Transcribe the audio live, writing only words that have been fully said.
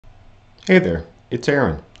Hey there, it's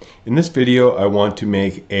Aaron. In this video I want to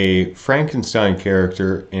make a Frankenstein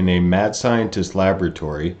character in a mad scientist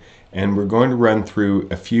laboratory, and we're going to run through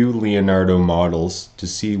a few Leonardo models to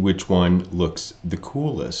see which one looks the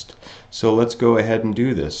coolest. So let's go ahead and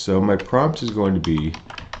do this. So my prompt is going to be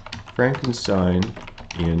Frankenstein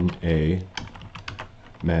in a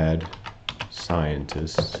mad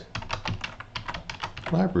scientist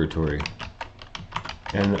laboratory.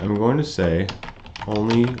 And I'm going to say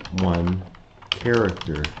only one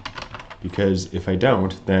character, because if I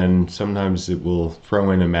don't, then sometimes it will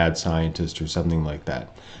throw in a mad scientist or something like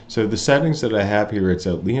that. So the settings that I have here, it's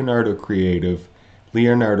at Leonardo Creative,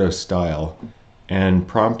 Leonardo Style, and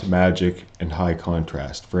Prompt Magic and High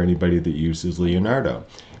Contrast for anybody that uses Leonardo.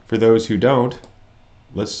 For those who don't,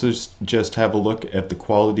 let's just have a look at the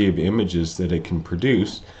quality of images that it can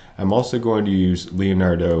produce. I'm also going to use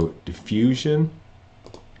Leonardo Diffusion,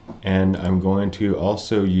 and I'm going to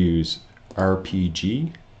also use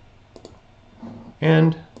RPG,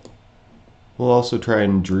 and we'll also try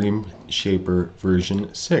in Dream Shaper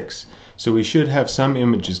version 6. So we should have some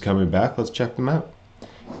images coming back. Let's check them out.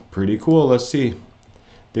 Pretty cool. Let's see.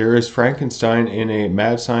 There is Frankenstein in a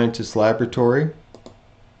mad scientist laboratory.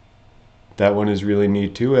 That one is really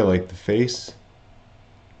neat too. I like the face.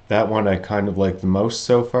 That one I kind of like the most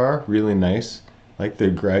so far. Really nice. Like the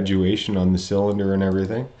graduation on the cylinder and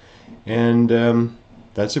everything. And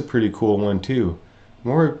that's a pretty cool one too.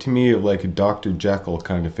 More to me of like a Dr. Jekyll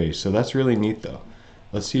kind of face. So that's really neat though.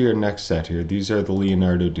 Let's see our next set here. These are the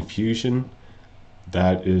Leonardo Diffusion.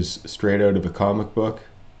 That is straight out of a comic book.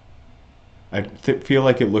 I feel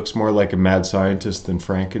like it looks more like a mad scientist than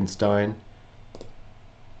Frankenstein.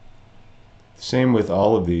 Same with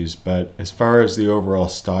all of these, but as far as the overall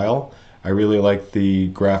style, I really like the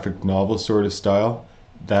graphic novel sort of style.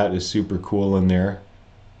 That is super cool in there.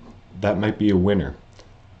 That might be a winner.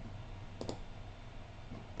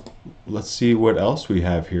 Let's see what else we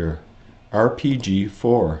have here. RPG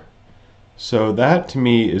 4. So that to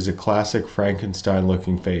me is a classic Frankenstein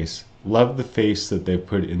looking face. Love the face that they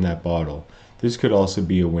put in that bottle. This could also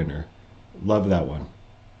be a winner. Love that one.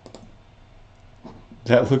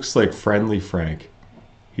 That looks like Friendly Frank.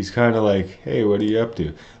 He's kind of like, hey, what are you up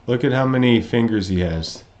to? Look at how many fingers he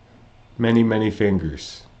has. Many, many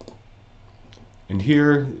fingers. And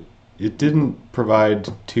here, it didn't provide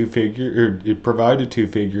it provided two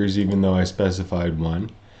figures even though I specified one.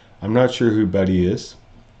 I'm not sure who Buddy is.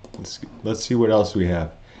 Let's see what else we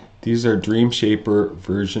have. These are Dream Shaper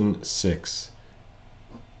version 6.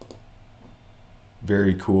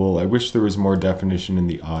 Very cool. I wish there was more definition in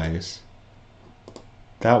the eyes.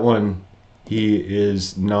 That one, he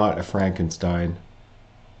is not a Frankenstein.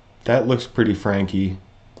 That looks pretty Frankie.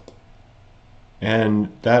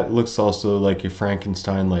 And that looks also like a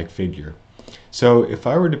Frankenstein-like figure. So if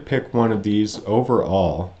I were to pick one of these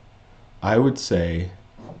overall, I would say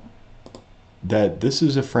that this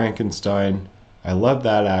is a Frankenstein. I love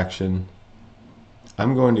that action.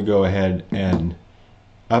 I'm going to go ahead and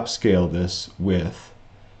upscale this with,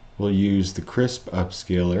 we'll use the crisp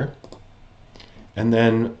upscaler. And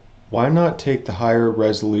then why not take the higher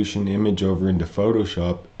resolution image over into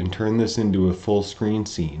Photoshop and turn this into a full screen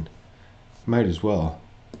scene? Might as well.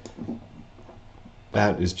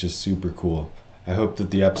 That is just super cool. I hope that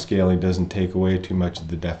the upscaling doesn't take away too much of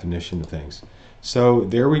the definition of things. So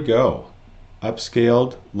there we go.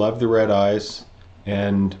 Upscaled, love the red eyes,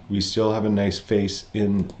 and we still have a nice face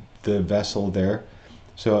in the vessel there.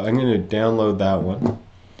 So I'm going to download that one,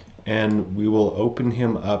 and we will open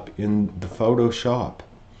him up in the Photoshop.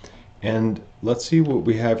 And let's see what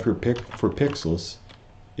we have for pixels.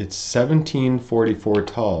 It's 1744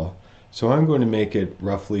 tall. So I'm going to make it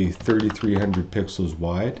roughly 3300 pixels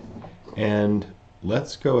wide, and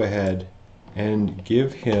let's go ahead and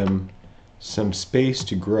give him some space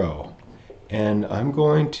to grow. And I'm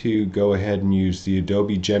going to go ahead and use the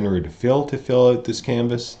Adobe Generative Fill to fill out this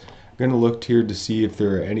canvas. I'm going to look here to see if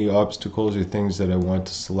there are any obstacles or things that I want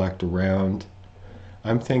to select around.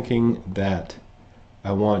 I'm thinking that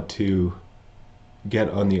I want to get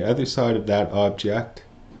on the other side of that object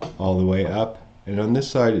all the way up. And on this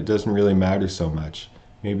side, it doesn't really matter so much.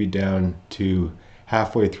 Maybe down to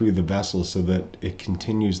halfway through the vessel so that it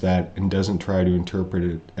continues that and doesn't try to interpret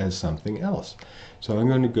it as something else. So I'm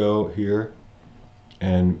going to go here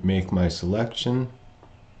and make my selection.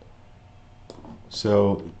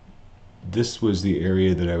 So this was the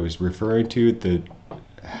area that I was referring to,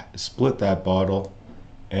 split that bottle,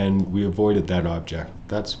 and we avoided that object.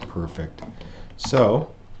 That's perfect.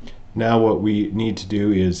 So now what we need to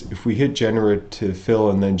do is, if we hit Generative Fill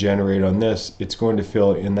and then Generate on this, it's going to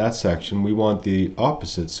fill in that section. We want the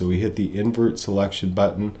opposite, so we hit the Invert Selection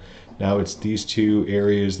button. Now it's these two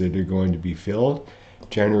areas that are going to be filled.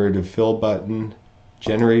 Generative Fill button,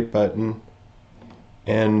 Generate button,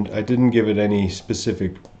 and I didn't give it any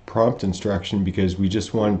specific prompt instruction because we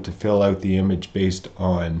just wanted to fill out the image based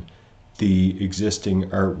on the existing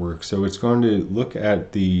artwork. So it's going to look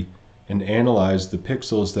at and analyze the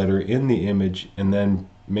pixels that are in the image and then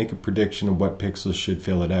make a prediction of what pixels should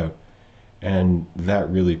fill it out. And that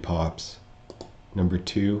really pops. Number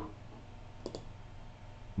 2,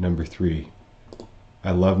 number 3.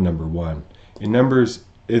 I love number 1. In numbers,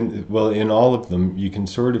 in all of them, you can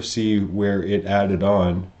sort of see where it added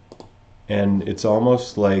on, and it's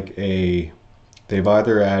almost like it's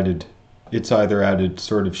either added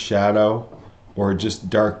sort of shadow or just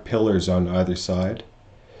dark pillars on either side.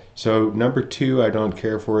 So number 2 I don't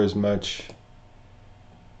care for as much.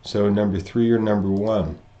 So number 3 or number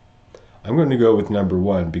 1? I'm going to go with number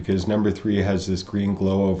 1 because number 3 has this green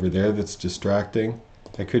glow over there that's distracting.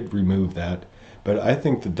 I could remove that, but I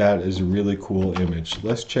think that is a really cool image.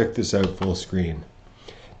 Let's check this out full screen.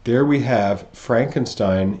 There we have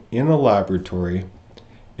Frankenstein in a laboratory,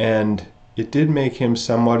 and it did make him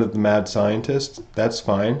somewhat of the mad scientist. That's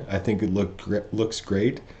fine. I think it looks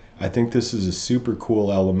great. I think this is a super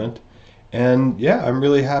cool element, and yeah, I'm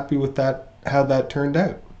really happy with how that turned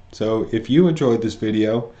out. So if you enjoyed this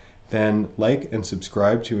video, then like and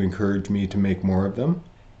subscribe to encourage me to make more of them,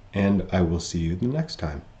 and I will see you the next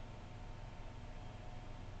time.